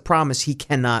is a promise he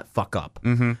cannot fuck up.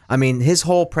 I mean, his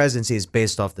whole presidency is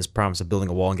based off this promise of building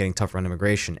a wall and getting tougher on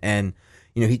immigration. And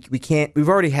you know, we can't. We've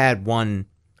already had one,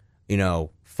 you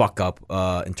know, fuck up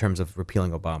in terms of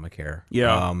repealing Obamacare.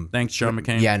 Yeah. Thanks, John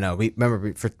McCain. Yeah, no. We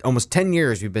remember for almost 10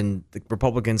 years the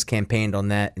Republicans campaigned on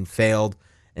that and failed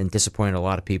and disappointed a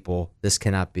lot of people. This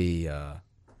cannot be.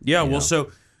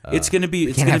 It's going to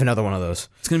be. Can't have another one of those.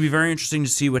 It's going to be very interesting to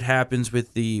see what happens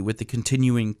with the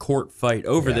continuing court fight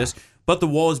over this. But the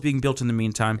wall is being built in the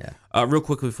meantime. Real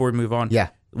quickly before we move on. Yeah.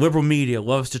 Liberal media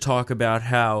loves to talk about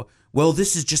how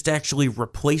this is just actually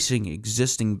replacing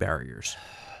existing barriers.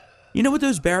 You know what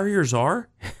those barriers are?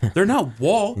 They're not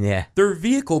wall. They're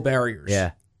vehicle barriers.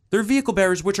 Yeah. They're vehicle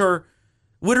barriers, which are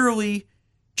literally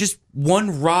just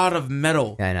one rod of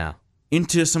metal. I know.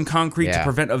 Into some concrete to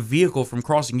prevent a vehicle from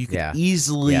crossing. You can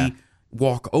easily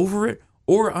walk over it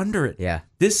or under it. Yeah.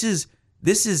 This is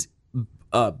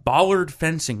bollard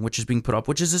fencing, which is being put up,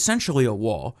 which is essentially a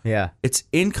wall. Yeah. It's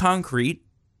in concrete,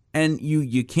 and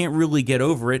you can't really get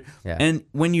over it. Yeah. And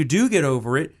when you do get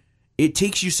over it, it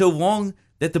takes you so long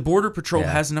that the Border Patrol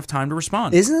has enough time to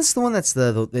respond. Isn't this the one that's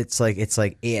it's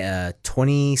like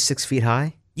 26 feet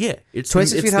high? Yeah, it's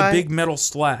 26 feet high, the big metal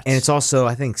slats. And it's also,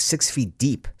 I think, 6 feet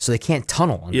deep, so they can't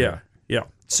tunnel under it. Yeah.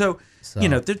 So, you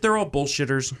know, they're all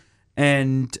bullshitters,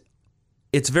 and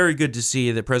it's very good to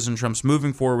see that President Trump's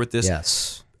moving forward with this.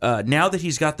 Yes. now that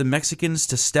he's got the Mexicans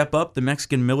to step up, the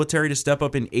Mexican military to step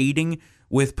up in aiding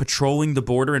with patrolling the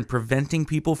border and preventing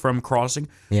people from crossing,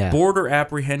 border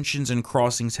apprehensions and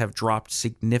crossings have dropped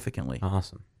significantly.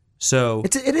 Awesome. So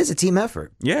it is a team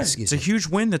effort. Yeah, it's a huge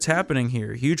win that's happening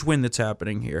here. Huge win that's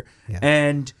happening here. Yeah.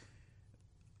 And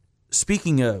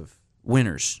speaking of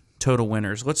winners, total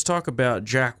winners, let's talk about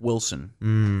Jack Wilson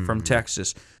from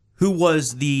Texas, who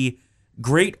was the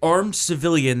great armed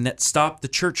civilian that stopped the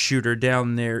church shooter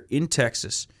down there in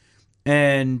Texas.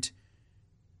 And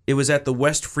it was at the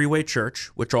West Freeway Church,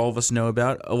 which all of us know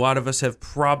about. A lot of us have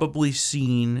probably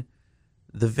seen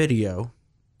the video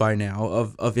by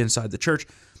now of inside the church.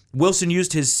 Wilson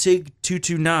used his SIG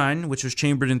 229, which was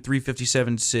chambered in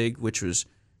 .357 SIG, which was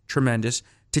tremendous,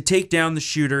 to take down the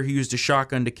shooter. He used a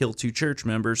shotgun to kill 2 church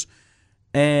members.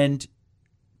 And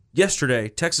yesterday,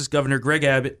 Texas Governor Greg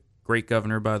Abbott, great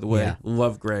governor, by the way,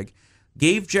 love Greg,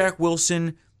 gave Jack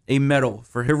Wilson a medal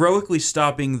for heroically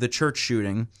stopping the church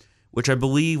shooting, which I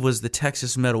believe was the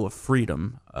Texas Medal of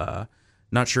Freedom.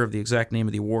 Not sure of the exact name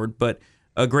of the award, but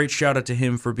a great shout out to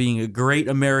him for being a great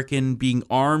American, being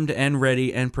armed and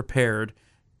ready and prepared.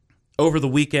 Over the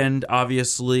weekend,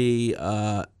 obviously,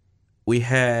 we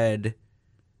had,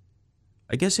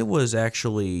 I guess it was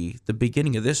actually the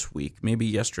beginning of this week, maybe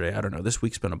yesterday, I don't know. This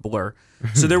week's been a blur.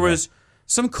 So there was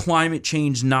some climate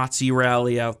change Nazi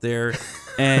rally out there,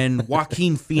 and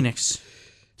Joaquin Phoenix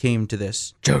came to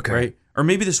this. Joker. Right? Or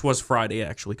maybe this was Friday,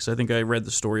 actually, because I think I read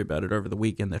the story about it over the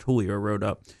weekend that Julio wrote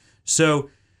up. So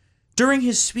during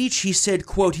his speech, he said,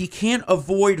 quote, he can't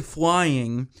avoid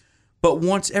flying, but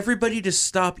wants everybody to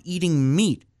stop eating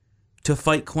meat to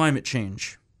fight climate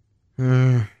change.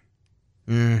 I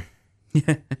mean,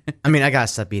 I gotta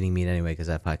stop eating meat anyway because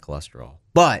I have high cholesterol.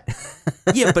 But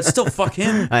yeah, but still, fuck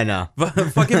him. I know.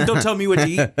 Fuck him. Don't tell me what to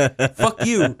eat. Fuck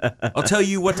you. I'll tell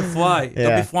you what to fly.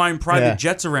 They'll be flying private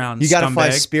jets around. You gotta scumbag. fly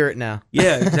Spirit now.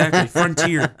 Yeah, exactly.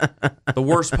 Frontier, the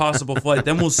worst possible flight.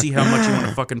 Then we'll see how much you want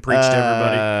to fucking preach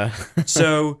to everybody.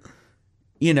 So,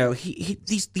 you know,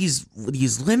 these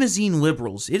limousine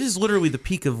liberals. It is literally the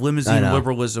peak of limousine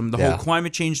liberalism. The whole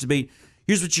climate change debate.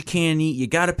 Here's what you can eat. You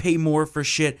got to pay more for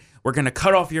shit. We're going to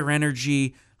cut off your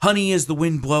energy. Honey, is the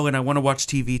wind blowing? I want to watch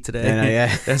TV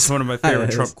today. That's one of my favorite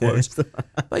Trump quotes.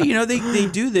 But, you know, they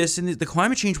do this, and the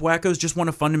climate change wackos just want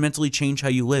to fundamentally change how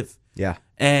you live. Yeah.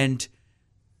 And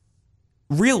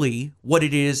really, what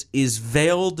it is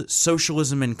veiled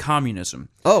socialism and communism.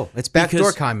 Oh, it's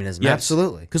backdoor communism. Yes,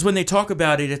 absolutely. Because when they talk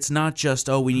about it, it's not just,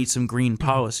 oh, we need some green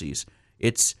policies.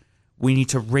 It's, we need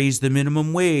to raise the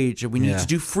minimum wage, and we need to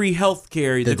do free health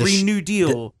care, the Green New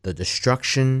Deal. The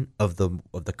destruction of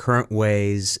the current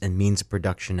ways and means of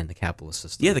production in the capitalist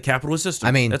system. Yeah, the capitalist system.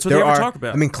 I mean, that's what they ever talk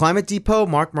about. I mean, Climate Depot,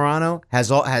 Mark Morano has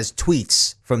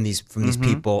tweets from these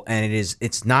people, and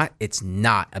it's not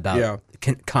about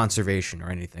conservation or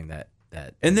anything that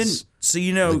and then, so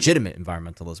you know, legitimate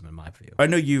environmentalism in my view. I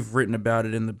know you've written about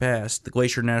it in the past. The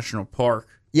Glacier National Park.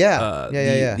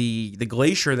 The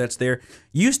glacier that's there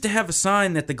used to have a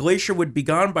sign that the glacier would be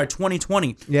gone by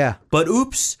 2020. Yeah. But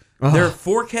oops, their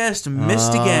forecast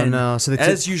missed again. No. So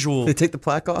as usual. They take the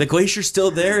plaque off? The glacier's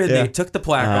still there, and they took the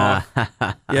plaque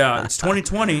off. Yeah, it's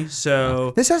 2020,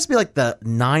 so... This has to be like the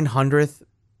 900th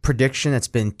prediction that's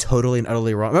been totally and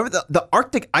utterly wrong. Remember, the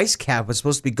Arctic ice cap was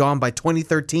supposed to be gone by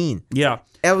 2013. Yeah.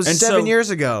 It was 7 years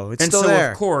ago. It's still there. And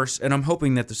so, of course, and I'm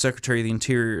hoping that the Secretary of the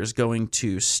Interior is going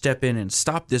to step in and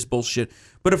stop this bullshit.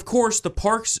 But, of course, the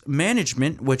park's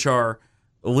management, which are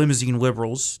limousine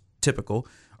liberals, typical,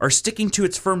 are sticking to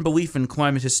its firm belief in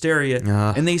climate hysteria.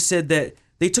 And they said that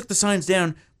they took the signs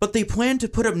down, but they plan to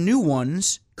put up new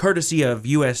ones, courtesy of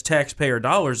U.S. taxpayer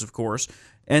dollars, of course.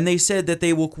 And they said that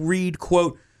they will read,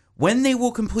 quote, when they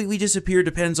will completely disappear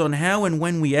depends on how and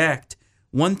when we act.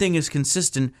 One thing is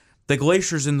consistent. The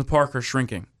glaciers in the park are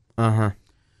shrinking.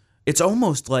 It's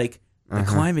almost like the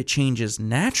climate changes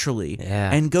naturally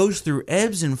and goes through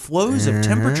ebbs and flows of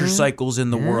temperature cycles in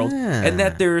the world, and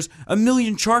that there's a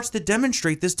million charts that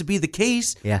demonstrate this to be the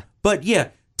case. Yeah. But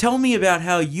tell me about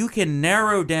how you can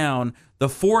narrow down the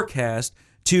forecast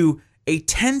to a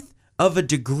 1/10 of a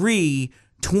degree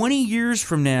 20 years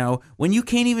from now when you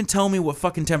can't even tell me what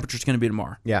fucking temperature is going to be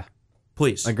tomorrow. Yeah.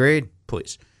 Please. Agreed.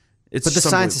 Please. But the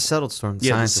science is settled, Storm.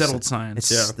 The settled science.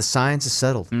 The science is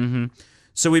settled. Mm-hmm.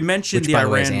 So we mentioned Which, by the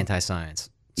way, is anti-science.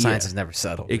 Science is never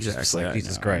settled. Exactly. Like,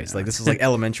 Jesus Christ. Like, this is like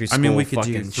elementary school. I mean, we could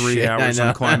do 3 shit. hours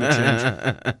on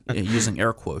climate change. Using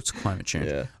air quotes, climate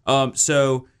change. Yeah.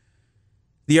 So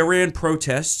the Iran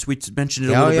protests, we mentioned it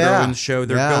a little bit earlier in the show.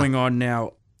 They're going on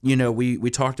now. You know, we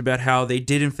talked about how they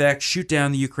did, in fact, shoot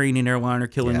down the Ukrainian airliner,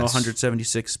 killing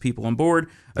 176 people on board.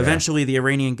 Eventually, the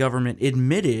Iranian government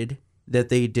admitted that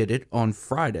they did it on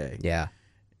Friday. Yeah.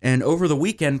 And over the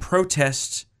weekend,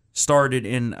 protests started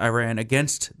in Iran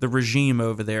against the regime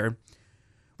over there,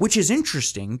 which is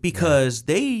interesting because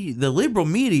the liberal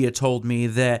media told me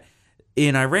that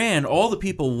in Iran, all the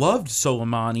people loved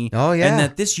Soleimani. Oh, yeah. And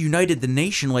that this united the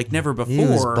nation like never before. He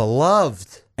was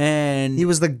beloved. And he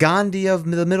was the Gandhi of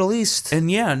the Middle East.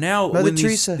 And yeah, now Mother when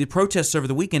Teresa. the protests over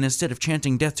the weekend, instead of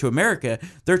chanting death to America,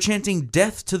 they're chanting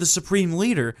death to the supreme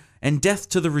leader and death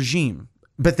to the regime.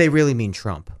 But they really mean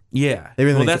Trump. Yeah. They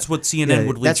really well, that's what CNN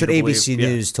would lead That's you what to ABC believe.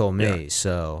 News told me.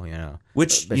 So,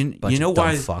 Which, you know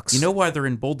why they're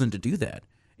emboldened to do that?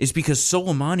 Is because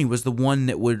Soleimani was the one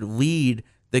that would lead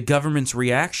the government's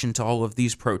reaction to all of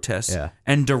these protests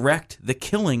and direct the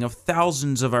killing of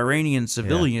thousands of Iranian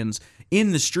civilians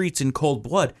in the streets in cold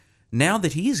blood. Now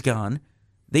that he's gone,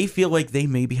 they feel like they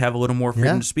maybe have a little more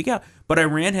freedom to speak out. But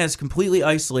Iran has completely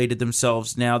isolated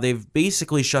themselves now. They've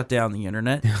basically shut down the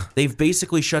internet. They've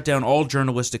basically shut down all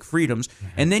journalistic freedoms.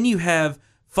 And then you have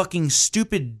fucking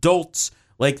stupid dolts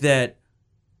like that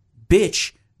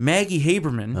bitch, Maggie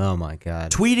Haberman. Oh, my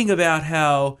God. Tweeting about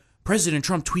how President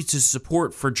Trump tweets his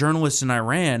support for journalists in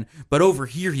Iran, but over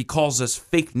here he calls us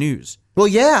fake news. Well,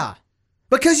 yeah.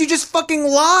 Because you just fucking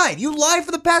lied. You lied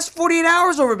for the past 48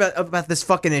 hours about this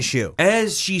fucking issue.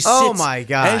 As she sits, oh my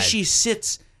God. As she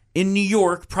sits in New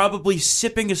York, probably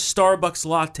sipping a Starbucks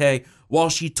latte while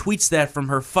she tweets that from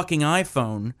her fucking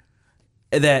iPhone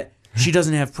that she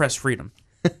doesn't have press freedom.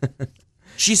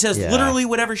 She says literally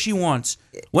whatever she wants.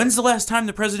 When's the last time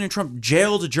the President Trump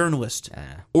jailed a journalist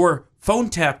or phone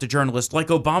tapped a journalist like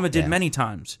Obama did many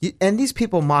times? And these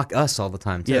people mock us all the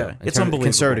time, too. Yeah, it's unbelievable.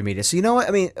 Conservative media. So you know what?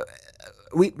 I mean,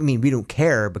 we don't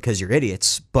care because you're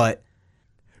idiots, but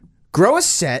grow a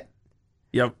set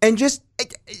and just...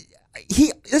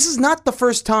 This is not the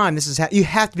first time this is... You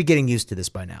have to be getting used to this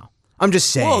by now. I'm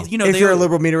just saying. Well, if you're a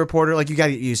liberal media reporter, like you got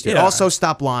to get used to it. Also,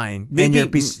 stop lying. Maybe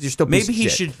you're still maybe he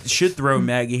should throw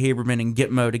Maggie Haberman in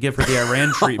Gitmo to give her the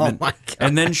Iran treatment,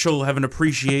 and then she'll have an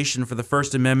appreciation for the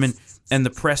First Amendment and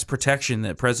the press protection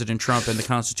that President Trump and the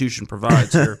Constitution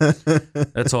provides her.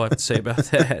 That's all I have to say about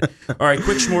that. All right,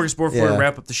 quick smorgasbord before we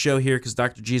wrap up the show here because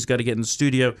Dr. G's got to get in the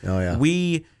studio. Oh yeah.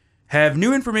 We have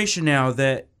new information now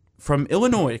that from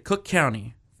Illinois, Cook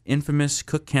County, infamous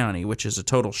Cook County, which is a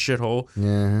total shithole.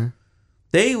 Yeah.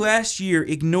 They last year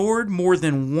ignored more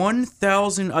than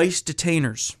 1,000 ICE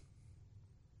detainers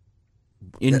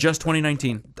in just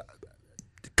 2019.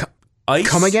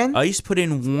 Come again? ICE put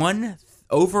in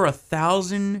over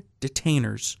 1,000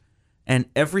 detainers, and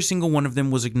every single one of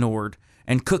them was ignored.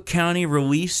 And Cook County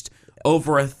released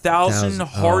over 1,000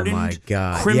 hardened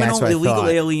criminal illegal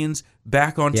aliens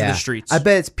back onto the streets. I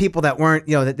bet it's people that weren't,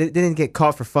 that they didn't get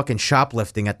caught for fucking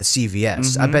shoplifting at the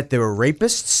CVS. I bet they were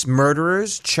rapists,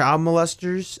 murderers, child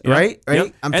molesters, right?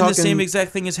 Yep. And the same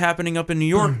exact thing is happening up in New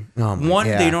York. One,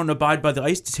 they don't abide by the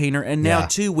ICE detainer, and now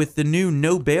two, with the new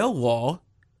no bail law.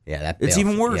 Yeah, it's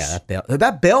even worse. Yeah,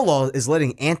 that bail law is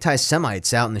letting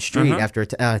anti-Semites out in the street after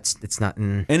it's not.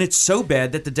 And it's so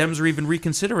bad that the Dems are even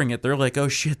reconsidering it. They're like, oh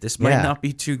shit, this might not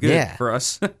be too good for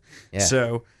us.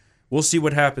 So we'll see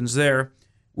what happens there.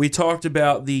 We talked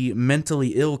about the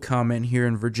mentally ill comment here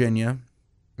in Virginia.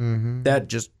 That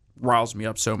just riles me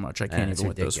up so much. I can't even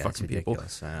with those fucking people.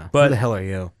 But who the hell are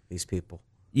you? These people.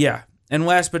 Yeah. And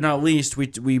last but not least,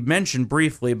 we mentioned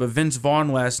briefly, but Vince Vaughn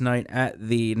last night at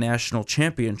the national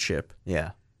championship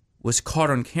was caught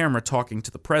on camera talking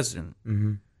to the president.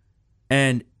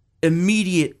 And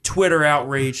immediate Twitter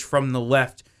outrage from the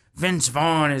left. Vince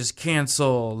Vaughn is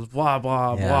canceled, blah,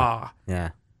 blah, blah. Yeah.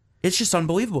 It's just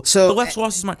unbelievable. So the left's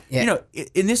lost his mind. Yeah.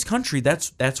 In this country,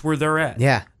 that's where they're at.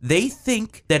 Yeah. They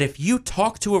think that if you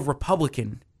talk to a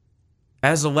Republican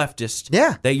as a leftist,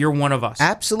 that you're one of us.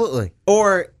 Absolutely.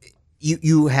 Or...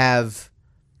 You have,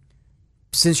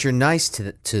 since you're nice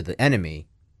to the enemy,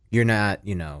 you're not,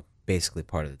 basically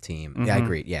part of the team. Yeah, I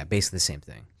agree. Yeah, basically the same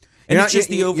thing. And it's just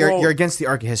the overall. You're against the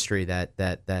arc history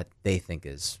that they think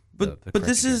is. But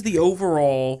this is the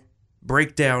overall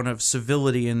breakdown of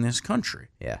civility in this country.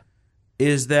 Yeah,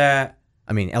 is that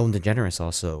Ellen DeGeneres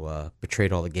also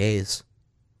betrayed all the gays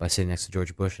by sitting next to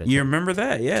George Bush. You remember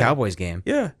that? Yeah, Cowboys game.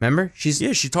 Yeah, remember?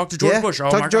 She talked to George Bush. Oh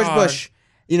my God. George Bush.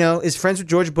 Is friends with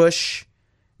George Bush.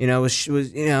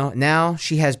 Now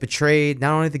she has betrayed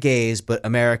not only the gays but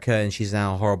America, and she's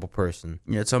now a horrible person.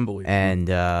 Yeah, it's unbelievable. And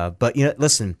but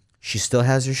listen, she still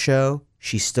has her show.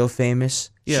 She's still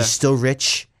famous. Yeah. She's still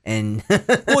rich. And well,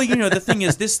 the thing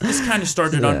is, this kind of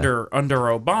started under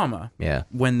Obama. Yeah.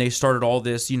 When they started all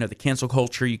this, the cancel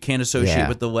culture, you can't associate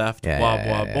with the left, blah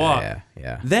blah blah.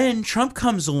 Yeah. Then Trump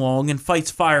comes along and fights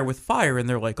fire with fire, and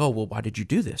they're like, oh well, why did you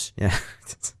do this? Yeah.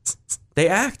 They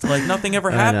act like nothing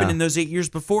ever happened in those 8 years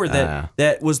before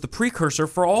that was the precursor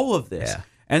for all of this. Yeah.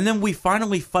 And then we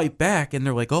finally fight back, and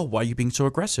they're like, oh, why are you being so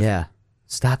aggressive? Yeah.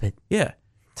 Stop it. Yeah.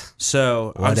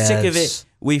 So I'm sick of it.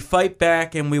 We fight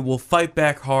back, and we will fight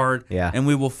back hard, and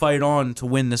we will fight on to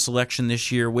win this election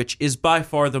this year, which is by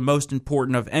far the most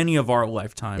important of any of our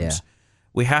lifetimes. Yeah.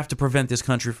 We have to prevent this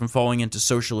country from falling into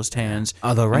socialist hands.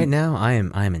 Although right now, I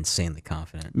am insanely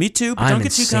confident. Me too, but don't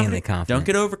get too confident. Don't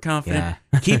get overconfident.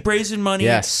 Yeah. Keep raising money.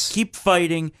 Yes. Keep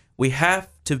fighting. We have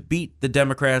to beat the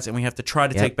Democrats, and we have to try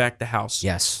to take back the House.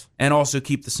 Yes. And also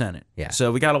keep the Senate. Yeah.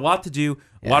 So we got a lot to do,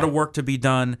 a lot of work to be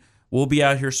done. We'll be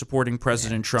out here supporting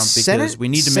President Trump because we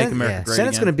need to make America great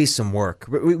Senate's again. going to be some work.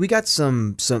 We got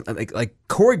some like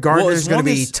Cory Gardner is going to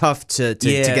be tough to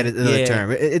get another term.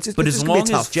 But as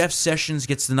long as Jeff Sessions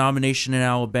gets the nomination in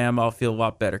Alabama, I'll feel a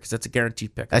lot better because that's a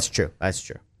guaranteed pickup. That's true.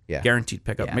 Yeah. Guaranteed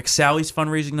pickup. Yeah. McSally's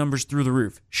fundraising numbers through the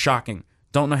roof. Shocking.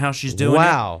 Don't know how she's doing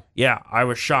Wow. it. Yeah, I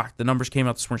was shocked. The numbers came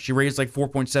out this morning. She raised like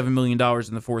 $4.7 million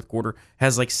in the fourth quarter,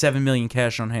 has like $7 million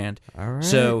cash on hand. All right.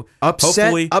 So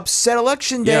upset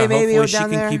election day, maybe hopefully down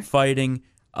she there. can keep fighting.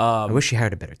 I wish she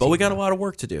hired a better team. But we got a lot of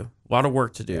work to do.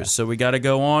 Yeah. So we got to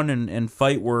go on and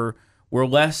fight. We're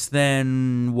less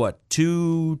than,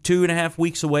 2.5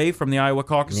 weeks away from the Iowa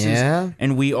caucuses. Yeah.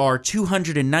 And we are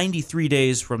 293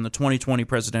 days from the 2020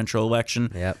 presidential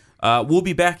election. Yep. We'll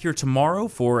be back here tomorrow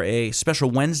for a special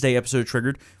Wednesday episode of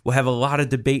Triggered. We'll have a lot of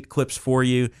debate clips for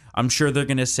you. I'm sure they're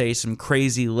going to say some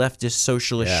crazy leftist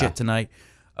socialist shit tonight.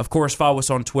 Of course, follow us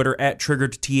on Twitter at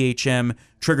TriggeredTHM,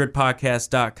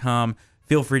 triggeredpodcast.com.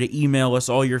 Feel free to email us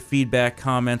all your feedback,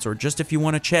 comments, or just if you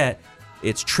want to chat,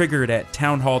 it's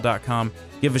triggered@townhall.com.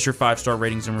 Give us your 5-star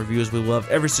ratings and reviews. We love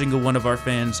every single one of our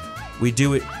fans. We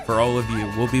do it for all of you.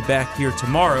 We'll be back here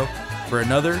tomorrow for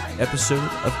another episode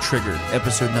of Triggered,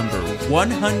 episode number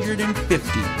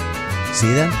 150. See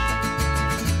you then.